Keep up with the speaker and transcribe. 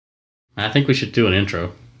I think we should do an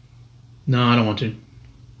intro. No, I don't want to.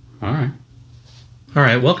 Alright.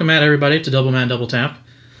 Alright, welcome back everybody to Double Man Double Tap.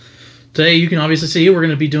 Today you can obviously see we're going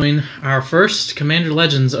to be doing our first Commander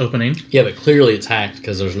Legends opening. Yeah, but clearly it's hacked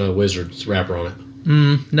because there's no Wizards wrapper on it.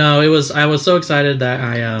 No, I was so excited that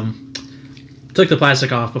I took the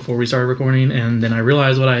plastic off before we started recording, and then I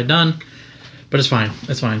realized what I had done. But it's fine.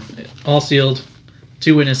 It's fine. All sealed.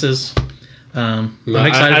 2 witnesses. I'm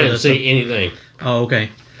excited I for didn't this. see anything. Oh, okay.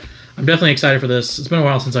 I'm definitely excited for this. It's been a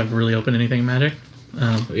while since I've really opened anything Magic.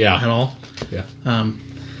 At all. Yeah.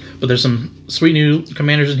 But there's some sweet new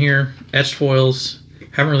commanders in here. Etched foils.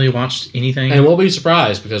 Haven't really watched anything. And we'll be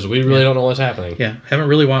surprised because we really don't know what's happening. Yeah, haven't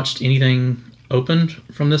really watched anything opened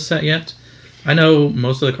from this set yet. I know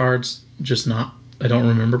most of the cards, just not. I don't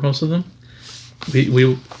remember most of them.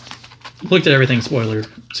 We looked at everything spoiler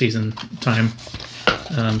season time.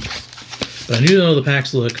 But I do know the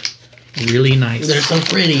packs look really nice. They're so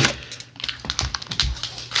pretty.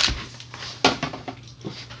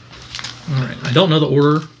 Alright, I don't know the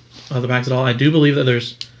order of the packs at all. I do believe that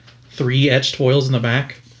there's 3 etched foils in the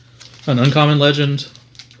back. An uncommon legend,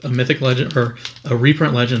 a mythic legend, or a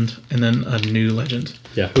reprint legend, and then a new legend.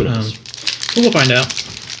 Yeah, who knows? We'll find out.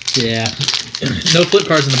 Yeah. No flip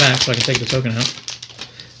cards in the back, so I can take the token out.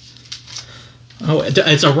 Oh,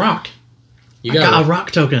 it's a rock. I got a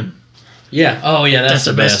rock token. Yeah. Oh, yeah, that's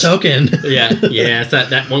the best token. Yeah, it's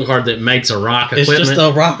that one card that makes a rock It's equipment. just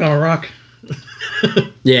a rock on a rock.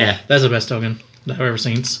 Yeah. That's the best token that I've ever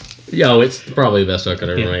seen. Yo, it's probably the best token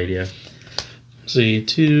I've ever made, yeah. Let's see,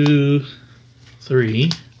 2,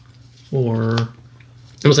 3, 4... I'm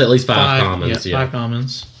gonna say at least 5 commons. Yeah, 5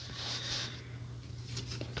 commons.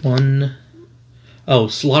 1... Oh,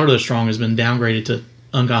 Slaughter the Strong has been downgraded to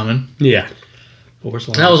uncommon. Yeah. That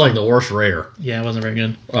was like the worst rare. Yeah, it wasn't very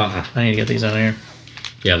good. I need to get these out of here.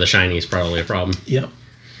 Yeah, the shiny is probably a problem. Yep.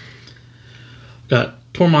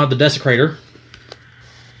 Got Tormod the Desecrator.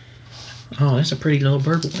 Oh, that's a pretty little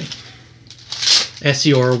bird boy.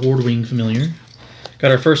 SCR Wardwing Familiar.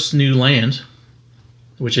 Got our first new land,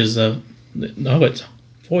 which is it's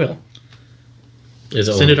foil. Is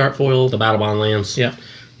it Extended Art foil? The Battle Bond lands? Yeah.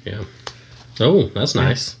 Yeah. Oh, that's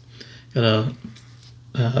nice. Got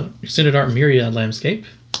a Extended Art Myriad Landscape.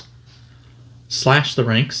 Slash the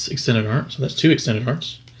Ranks Extended Art. So that's 2 Extended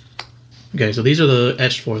Arts. Okay, so these are the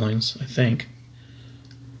etched foilings, I think.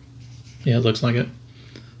 Yeah, it looks like it.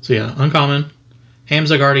 So yeah, uncommon.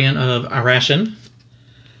 Hamza Guardian of Arashin.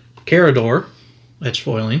 Carador, etched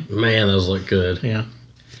foiling. Man, those look good. Yeah.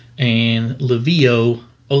 And Levio,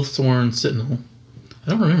 Oathsworn Sentinel. I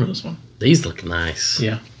don't remember this one. These look nice.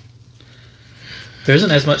 Yeah. There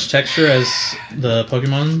isn't as much texture as the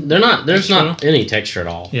Pokemon. There's not any texture at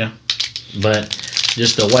all. Yeah. But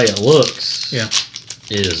just the way it looks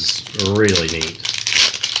is really neat.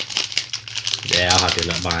 Yeah, I'll have to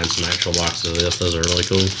end up buying some actual boxes of this. Those are really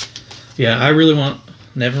cool. Yeah, I really want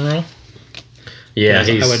Nevinyrral. Yeah,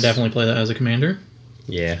 I would definitely play that as a commander.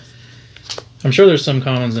 Yeah. I'm sure there's some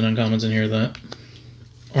commons and uncommons in here that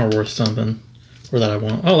are worth something. Or that I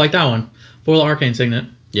want. Oh, like that one. Foil Arcane Signet.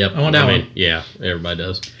 Yep. I want that one. Yeah, everybody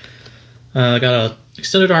does. I got a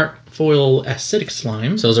Extended Art Foil Acidic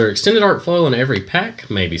Slime. So is there Extended Art foil in every pack?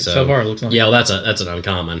 Maybe so. So far it looks like. Yeah, well, that's an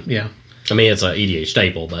uncommon. Yeah. I mean, it's a EDH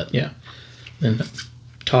staple, but... Yeah. Then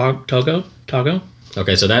Togo?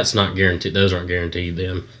 Okay, so that's not guaranteed. Those aren't guaranteed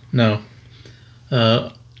then. No.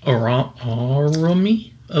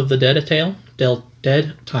 Orami of the Dead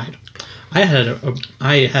Dead Tide. I had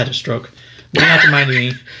a stroke. Went out to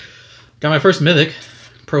Miami. Got my first Mythic.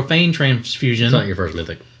 Profane Transfusion. It's not your first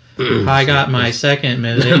Mythic. I got my second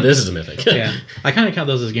Mythic. This is a Mythic. Yeah. I kind of count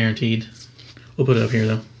those as guaranteed. We'll put it up here,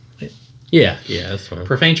 though. Yeah, that's fine.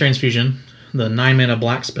 Profane Transfusion. The 9-mana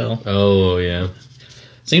black spell. Oh, yeah.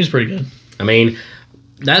 Seems pretty good. I mean,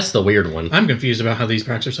 that's the weird one. I'm confused about how these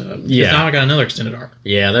packs are set up. Yeah. Now I got another Extended Art.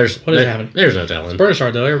 Yeah, What is happening? There's no telling. British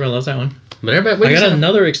Art, though. Everybody loves that one. But everybody... I got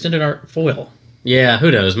another Extended Art foil. Yeah,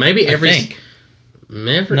 who knows? Maybe every... I think.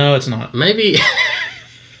 Never. No, it's not. Maybe.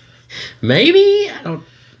 Maybe? I don't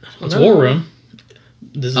It's know. War Room.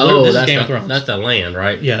 This is Game of Thrones. That's the land,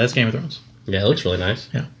 right? Yeah, that's Game of Thrones. Yeah, it looks really nice.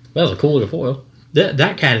 Yeah. That was a cool looking foil.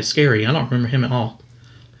 That cat is scary. I don't remember him at all.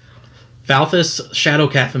 Falthus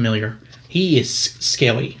Shadowcat Familiar. He is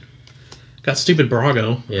scary. Got stupid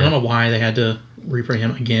Brago. Yeah. I don't know why they had to reprint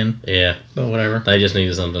him again. Yeah. But whatever. They just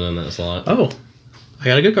needed something in that slot. Oh. I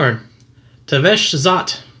got a good card. Tavesh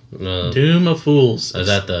Zot. Doom of Fools. Is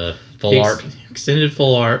that the full art? Extended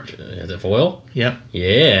full art. Is it foil? Yep.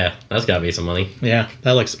 Yeah. That's got to be some money. Yeah.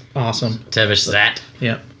 That looks awesome. Tavish Zat.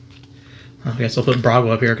 Yep. I guess I'll put Brago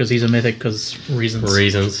up here because he's a mythic because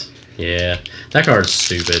reasons. Yeah. That card's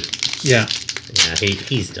stupid. Yeah. Yeah,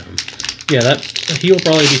 he's dumb. Yeah, he'll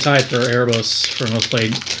probably be tied for Erebos for most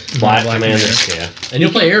played Black Commander. Yeah. And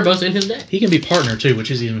he'll play Erebos in his deck. He can be partner too, which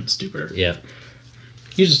is even stupider. Yeah.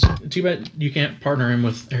 Too bad you can't partner him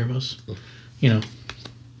with Erebos. You know.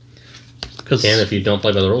 Can if you don't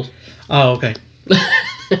play by the rules. Oh, okay.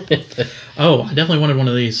 Oh, I definitely wanted one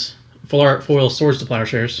of these. Full art foil Swords to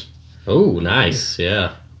Plowshares. Oh, nice.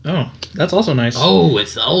 Yeah. Oh, that's also nice. Oh,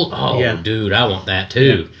 it's the old. Oh, yeah. Dude, I want that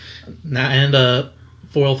too. Yeah. And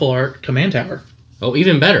foil full art Command Tower. Oh,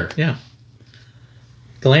 even better. Yeah.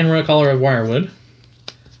 Galanra Collar of Wirewood.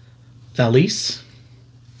 Thalise.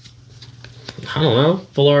 I don't know.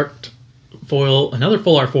 Full art foil. Another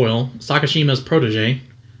full art foil. Sakashima's Protege.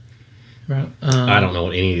 I don't know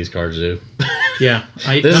what any of these cards do. Yeah.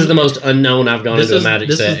 This is the most unknown I've gone into a Magic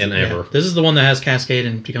set in ever. Yeah, this is the one that has Cascade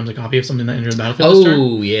and becomes a copy of something that enters the battlefield this turn.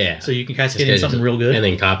 Oh, yeah. So you can Cascade in something real good. And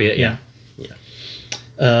then copy it. Yeah.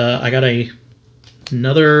 I got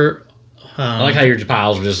another... I like how your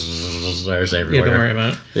piles are just... There's everywhere. Yeah, don't worry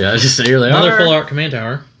about it. Yeah, just here they are. Another full art Command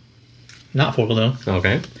Tower. Not foil, though.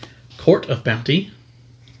 Okay. Court of Bounty.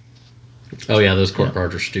 Oh, yeah, those court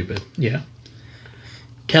cards are stupid. Yeah.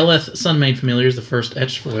 Keleth Sunmade Familiar is the first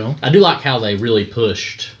etched foil. I do like how they really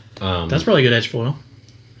pushed... That's probably good etched foil.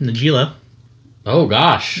 Najila. Oh,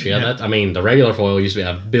 gosh. Yeah, that. I mean, the regular foil used to be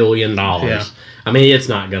 $1 billion. Yeah. I mean, it's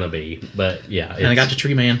not going to be, but yeah. And I got the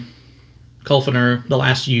Tree Man. Kulfiner, The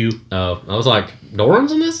Last U. Oh, I was like,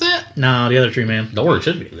 Doran's in this set? No, the other Tree Man. Doran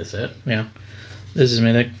should be in this set. Yeah. This is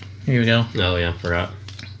Mythic. Here we go. Oh, yeah, forgot.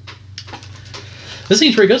 This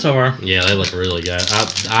seems pretty good so far. Yeah, they look really good.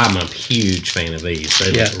 I'm a huge fan of these.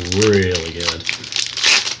 They look really good.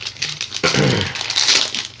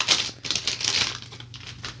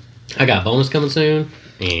 I got bonus coming soon,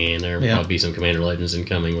 and there'll probably be some Commander Legends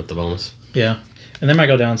incoming with the bonus. Yeah. And they might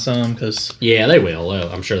go down some because... Yeah, they will.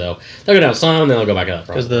 I'm sure they'll go down some, then they'll go back up.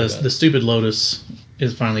 Because the stupid Lotus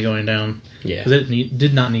is finally going down. Yeah. Because it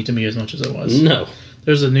did not need to be as much as it was. No.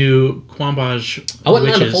 There's a new Quambaj I wouldn't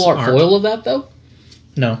mind a full art foil of that, though.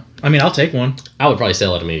 No. I mean, I'll take one. I would probably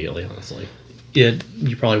sell it immediately, honestly. Yeah,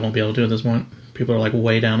 you probably won't be able to at this point. People are like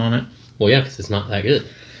way down on it. Well, yeah, because it's not that good.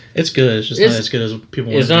 It's good. It's just not as good as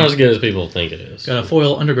people want. It's not as good as people think it is. Got a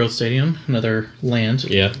foil Undergrowth Stadium, another land.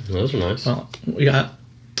 Yeah, those are nice. Well, we got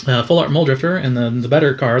full art Muldrifter, and then the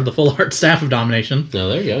better card, the full art Staff of Domination. Oh,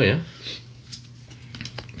 there you go, yeah.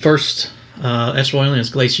 First, etched foiling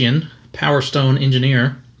is Glacian, Power Stone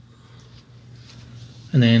Engineer,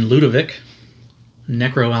 and then Ludovic,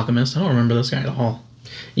 Necro Alchemist. I don't remember this guy at all.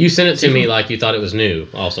 You sent it to me like you thought it was new,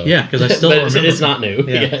 also. Yeah, because I still but remember. It's not new.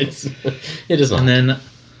 Yeah. It is not. And then...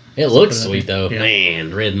 It looks sweet, though. Yeah.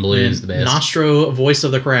 Man, red and blue is the best. Nostro, Voice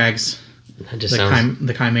of the Crags. That just sounds...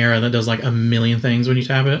 The Chimera that does like a million things when you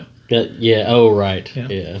tap it. Yeah, oh, right.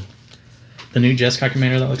 Yeah. The new Jeskai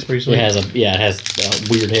Commander, that looks pretty sweet. It has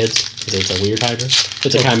weird heads. It's a weird Hydra. It's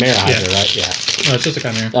a Chimera Hydra, right? Yeah. No, it's just a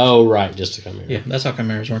Chimera. Oh, right, just a Chimera. Yeah, that's how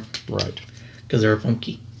Chimeras work. Right. Because they're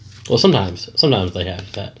funky. Well, sometimes they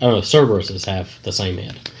have that. I don't know, Cerberuses have the same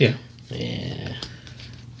head. Yeah. Yeah.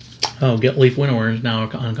 Oh, Get Leaf Winnower is now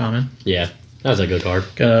uncommon. Yeah, that's a good card.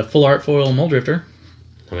 Got a full art foil Muldrifter.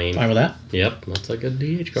 I mean... Fine with that. Yep, that's a good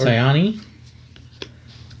DH card. Sayani.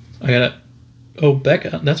 I got a... Oh,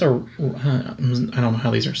 Becca. That's a... I don't know how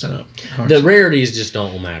these are set up. The rarities just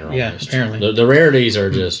don't matter. Almost. Apparently. The rarities are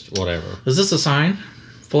just whatever. Is this a sign?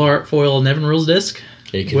 Full art foil Nevin Rules disc?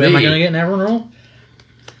 It could Where be. am I going to get Nevin Rule?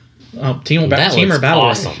 Oh, Teamer Battle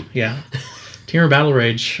awesome. Rage. Yeah. Teamer Battle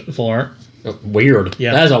Rage full art. Weird.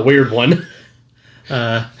 Yeah. That is a weird one.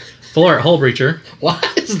 Full art Hull Breacher.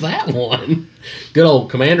 What is that one? Good old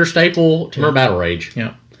Commander Staple, Teamer Battle Rage.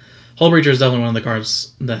 Yeah. Hull Breacher is definitely one of the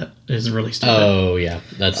cards that is really stupid. Oh, yeah.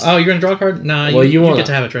 That's. Oh, you're going to draw a card? No, well, you get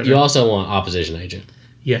to have a treasure. You also want Opposition Agent.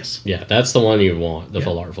 Yes. Yeah, that's the one you want, the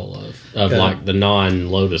full art full of like the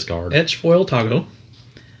non-Lotus card. Etch Foil Tago.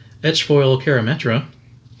 Etch Foil Karametra.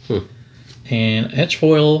 And Etch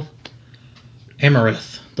Foil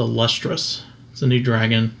Amarith, the Lustrous. It's a new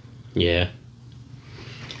dragon. Yeah.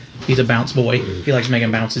 He's a bounce boy. He likes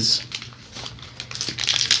making bounces.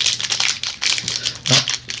 Well,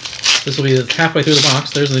 this will be halfway through the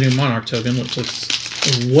box. There's the new Monarch token, which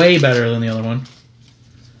looks way better than the other one.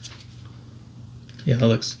 Yeah,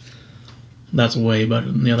 that's way better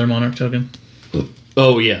than the other Monarch token.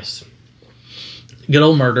 Oh, yes. Good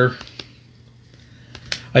old Murder.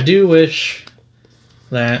 I do wish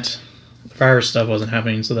that Fire stuff wasn't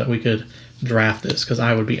happening so that we could draft this, because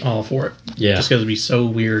I would be all for it. Yeah. Just because it'd be so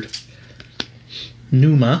weird.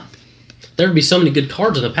 Numa. There'd be so many good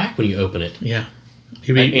cards in the pack when you open it. Yeah.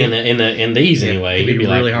 In these, anyway. It'd be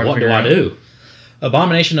really hard what to do I do?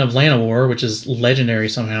 Abomination of Llanowar, which is legendary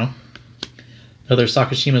somehow. Another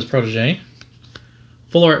Sakashima's protege.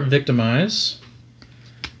 Full art Victimize.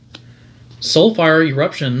 Soulfire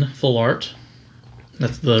Eruption full art.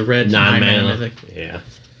 That's the red 9-mana mythic. Yeah.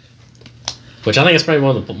 Which I think is probably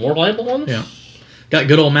one of the more playable ones. Yeah. Got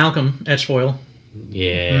good old Malcolm Etch foil.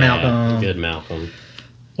 Yeah. Malcolm. Good Malcolm.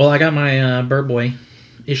 Well, I got my Bird Boy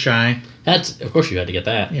Ishai. Of course you had to get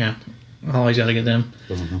that. Yeah. Always got to get them.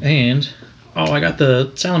 Mm-hmm. And, I got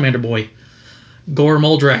the Salamander Boy. Gore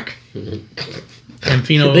Moldrak.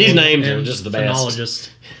 Amphino. These names are just the best. Phenologist.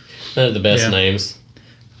 They're the best names.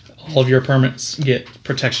 All of your permanents get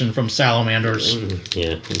protection from salamanders.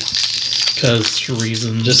 Yeah. Because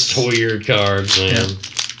reasons. Just weird cards, man. Yeah.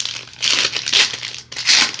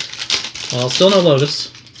 Well, still no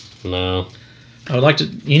Lotus. No. I would like to...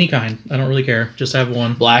 Any kind. I don't really care. Just have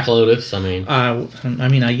one. Black Lotus, I mean...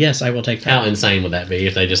 yes, I will take that. How insane would that be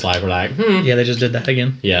if they just were like, Yeah, they just did that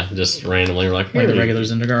again. Yeah, just randomly were like... Like the regular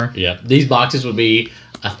Zendikar. Yeah. These boxes would be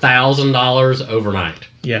 $1,000 overnight.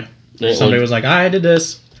 Yeah. Somebody was like, I did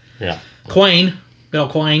this. Yeah. Quain. Good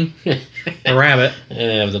old Quain. A rabbit.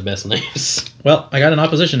 Yeah, the best names. Well, I got an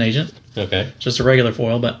Opposition Agent. Okay. Just a regular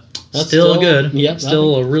foil, but that's still good. Yep.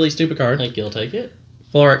 Still a really stupid card. I think you'll take it.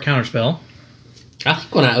 Full art Counterspell. I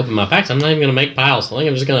think when I open my packs, I'm not even going to make piles. I think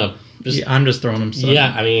I'm just going to... Yeah, I'm just throwing them. So.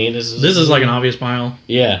 Yeah, I mean... This is like an obvious pile.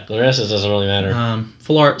 Yeah, the rest doesn't really matter.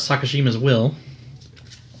 Full art Sakashima's Will.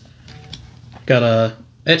 Got a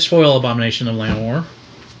Etch foil Abomination of Llanowar.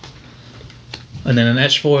 And then an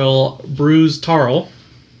Etch foil Bruised Tarl.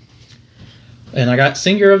 And I got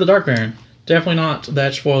Singer of the Dark Baron. Definitely not the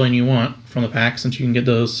Etch foiling you want from the pack, since you can get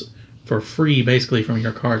those for free, basically, from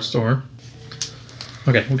your card store.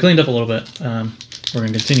 Okay, we cleaned up a little bit. We're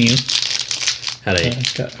going to continue. Had a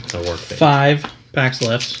work thing. 5 packs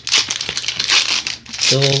left.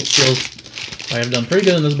 Still feels like I've done pretty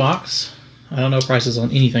good in this box. I don't know prices on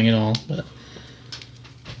anything at all, but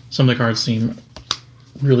some of the cards seem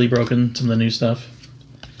really broken, some of the new stuff.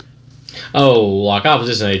 Oh, like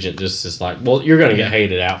Opposition Agent just is like, well, you're going to get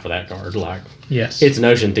hated out for that card. Like, yes. It's an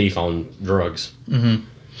Ocean Thief on drugs. Mm-hmm.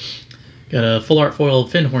 Got a full art foil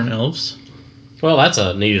of Findhorn Elves. Well, that's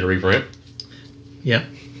a needed reprint. Yep.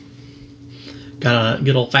 Got a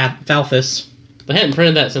good old Falthus. They hadn't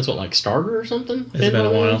printed that since, what, like Starter or something? It's been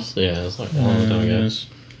a while. Yeah, it's like a long time ago.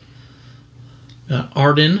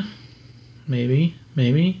 Arden. Maybe.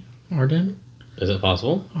 Arden. Is it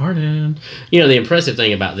possible? Arden. You know, the impressive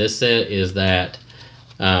thing about this set is that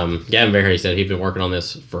Gavin Verhey said he'd been working on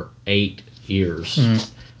this for 8 years.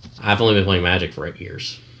 I've only been playing Magic for 8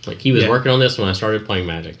 years. Like, he was working on this when I started playing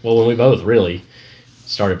Magic. Well, when we both really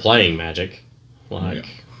started playing Magic. Like...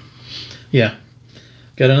 Yeah.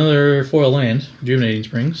 Got another foil land, Rejuvenating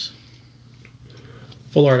Springs.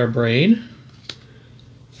 Full art of Braid.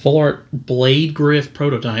 Full art Blade Griff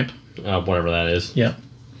prototype. Whatever that is. Yep.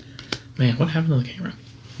 Man, what happened to the camera?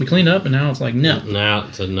 We cleaned up and now it's like, no. Now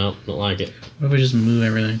it said no, don't like it. What if we just move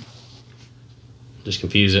everything? Just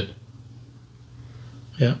confuse it.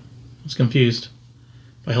 Yeah. It's confused.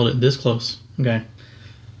 If I hold it this close. Okay.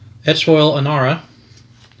 Etch foil Anara.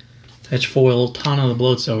 Etch foil Tana the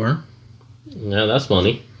Bloodsower. Yeah, that's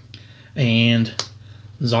money. And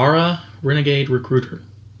Zara Renegade Recruiter.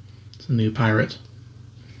 It's a new pirate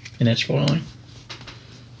in etch foiling.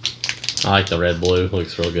 I like the red-blue.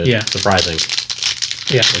 Looks real good. Yeah. Surprising.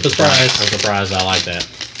 Yeah, surprise. I'm surprised I like that.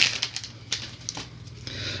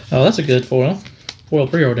 Oh, that's a good foil. Foil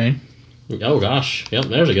Preordain. Oh, gosh. Yep,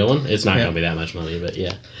 there's a good one. It's not going to be that much money, but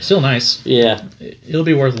yeah. Still nice. Yeah. It'll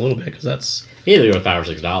be worth a little bit, because that's... Either worth $5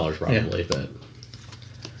 or $6 probably, but...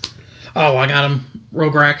 Oh, I got him.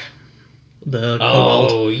 Rograk. The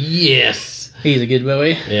Cobalt. Oh, yes. He's a good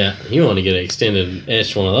boy. Yeah, you want to get an extended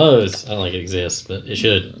etch one of those. I don't think it exists, but it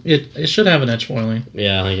should. It should have an etch foiling.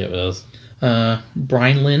 Yeah, I think it does.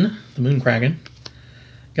 Brynlin, the Moonkraken.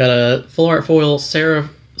 Got a full art foil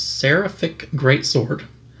Seraphic Greatsword.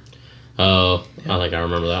 Oh, yeah. I think I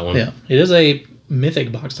remember that one. Yeah, it is a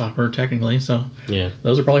mythic box topper, technically, so yeah,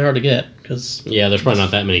 those are probably hard to get. Yeah, there's probably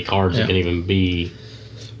not that many cards that can even be...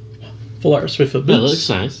 Full art Swiftfoot Boots. That looks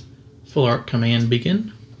nice. Full art Command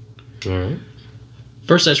Beacon. Alright.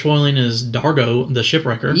 First etch foiling is Dargo, the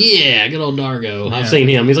Shipwrecker. Yeah, good old Dargo. Yeah. I've seen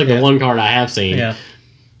him. He's like the one card I have seen. Yeah.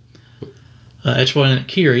 Etch foiling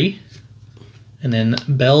Kiri. And then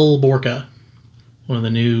Bell Borka, one of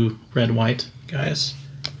the new red-white guys.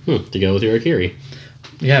 To go with your Akiri.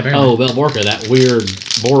 Yeah, apparently. Oh, Bell Borka, that weird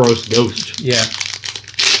Boros ghost. Yeah.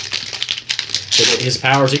 His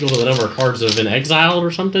power's equal to the number of cards that have been exiled or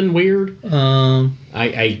something weird?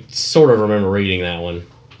 I sort of remember reading that one.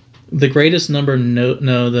 The greatest number,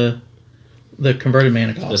 the The converted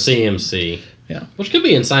mana The cost. CMC. Yeah. Which could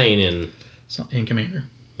be insane In Commander.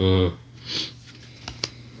 Mm.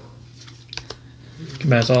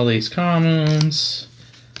 Combats all these commons.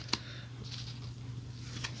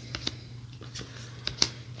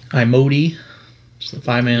 Imodi. Just the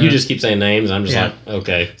 5 mana. You just keep saying names. I'm just Yeah. like,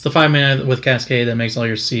 okay. It's the 5 mana with Cascade that makes all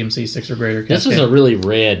your CMC 6 or greater. This Cascade. was a really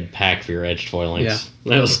red pack for your edged foilings. Yeah.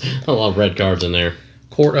 That was a lot of red cards in there.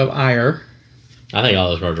 Court of Ire. I think all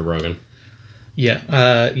those cards are broken.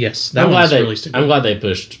 Yeah. Yes. That one's really stupid. I'm glad they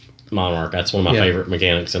pushed Monarch. That's one of my Yeah. favorite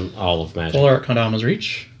mechanics in all of Magic. Full Art Kondama's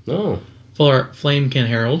Reach. Oh. Full Art Flamekin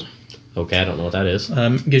Herald. Okay, I don't know what that is.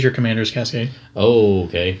 Gives your commanders Cascade. Oh,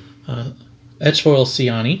 okay. Etchfoil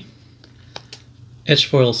Siani.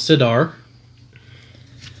 Etchfoil Sidar.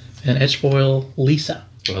 And Etchfoil Lisa.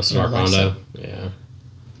 That's an Arcondo. Yeah.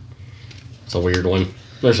 It's a weird one.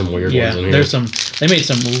 There's some weird ones in here. There's some. They made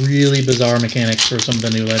some really bizarre mechanics for some of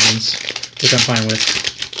the new Legends, which I'm fine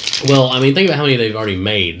with. Well, I mean, think about how many they've already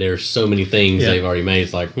made. There's so many things they've already made.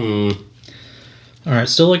 It's like, All right,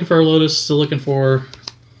 still looking for a Lotus. Still looking for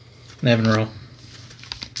an Evanrow.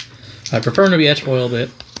 I prefer them to be Etchfoil,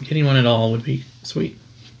 but getting one at all would be sweet.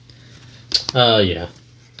 Yeah.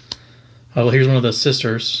 Oh, well, here's one of the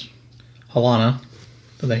sisters, Halana,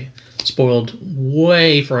 that they spoiled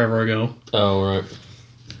way forever ago. Oh, right.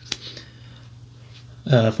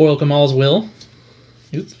 Foil Kamal's Will.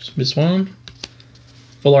 Oops, missed one.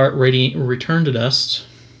 Full Art Return to Dust.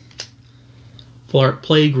 Full Art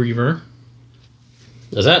Plague Griever.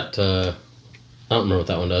 Is that, I don't remember what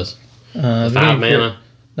that one does. 5 mana?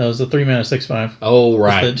 That was the 3 mana 6/5. Oh,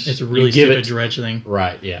 right. It's a really stupid dredge thing.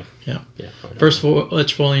 Right, yeah. Yeah. Yeah. First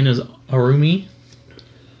Etchfoiling is Arumi.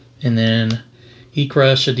 And then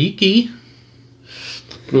Ikra Shadiki.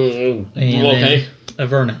 And okay. then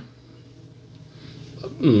Averna.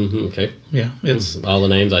 Okay. Yeah, it's All the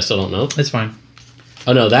names I still don't know. it's fine.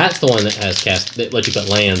 Oh, no, that's the one that has that lets you put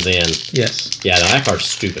lands in. Yes. Yeah, no, that card's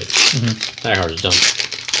stupid. That card is dumb.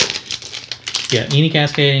 Yeah, any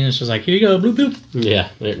cascading is just like, here you go, bloop bloop. Yeah,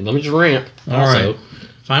 let me just ramp. All right.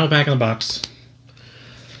 Final pack in the box.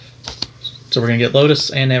 So we're going to get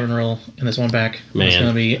Lotus and Evanroll in this one pack. Man. It's going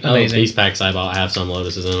to be Oh, amazing. these packs I bought have some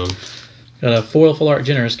Lotuses in them. Got a foil Full Art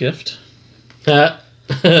Generous Gift. That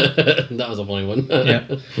was a funny one.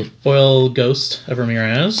 Yeah. Foil Ghost of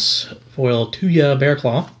Ramirez. Foil Tuya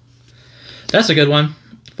Bearclaw. That's a good one.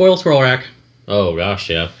 Foil Scroll Rack. Oh, gosh,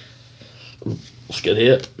 yeah. Let's get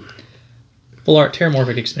hit. Full Art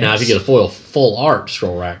Terramorphic Expanse. Now, if you get a foil full art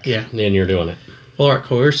scroll rack, Yeah. then you're doing it. Full Art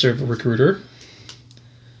Coercive Recruiter.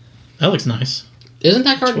 That looks nice. Isn't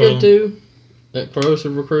that card good, too? That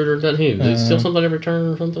corrosive recruiter, doesn't he? Does he steal something every turn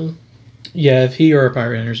or something? Yeah, if he or a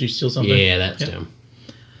pirate enters, you steal something. Yeah, that's him.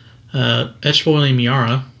 Etchfoiling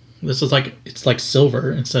Miara. This is like, it's like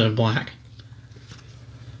silver instead of black.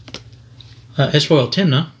 Etchfoil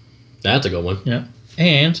Timna. That's a good one. Yeah.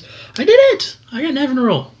 And I did it! I got an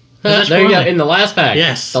Evanroll. There you go, in the last pack.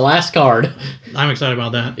 Yes. The last card. I'm excited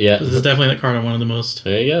about that. Yeah. This is definitely the card I wanted the most.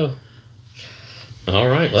 There you go. All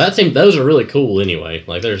right. Well, those are really cool anyway.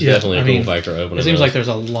 Like, there's definitely a cool factor opening. It seems like there's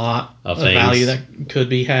a lot of things. value that could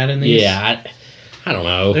be had in these. Yeah, I don't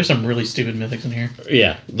know. There's some really stupid mythics in here.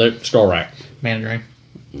 Yeah, the scroll rack. Mana Drain.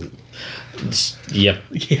 Yep.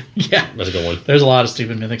 Yeah. That's a good one. There's a lot of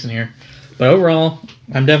stupid mythics in here. But overall,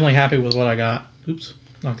 I'm definitely happy with what I got. Oops.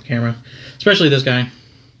 Knocked the camera. Especially this guy.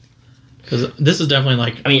 Because this is definitely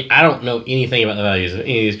like... I mean, I don't know anything about the values of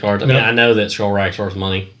any of these cards. I mean, I know that scroll rack's worth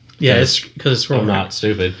money. Yeah, it's because it's scroll I'm rack. not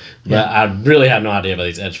stupid. But I really have no idea about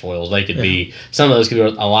these edge foils. They could be... Some of those could be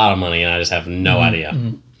worth a lot of money, and I just have no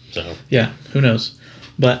idea. So yeah, who knows?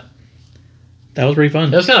 But that was pretty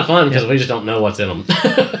fun. it was kind of fun because we just don't know what's in them.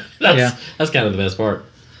 That's kind of the best part.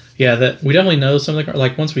 Yeah, that we definitely know some of the cards.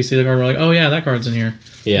 Like, once we see the card, we're like, oh, yeah, that card's in here.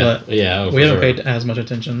 Yeah, but yeah. we haven't paid as much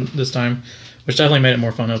attention this time, which definitely made it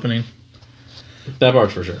more fun opening. That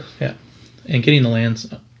part's for sure. Yeah. And getting the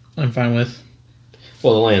lands, I'm fine with.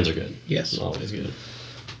 Well, the lands are good. Yes. Always good.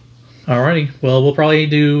 Alrighty. Well, we'll probably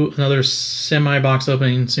do another semi-box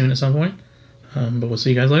opening soon at some point. But we'll see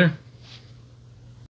you guys later.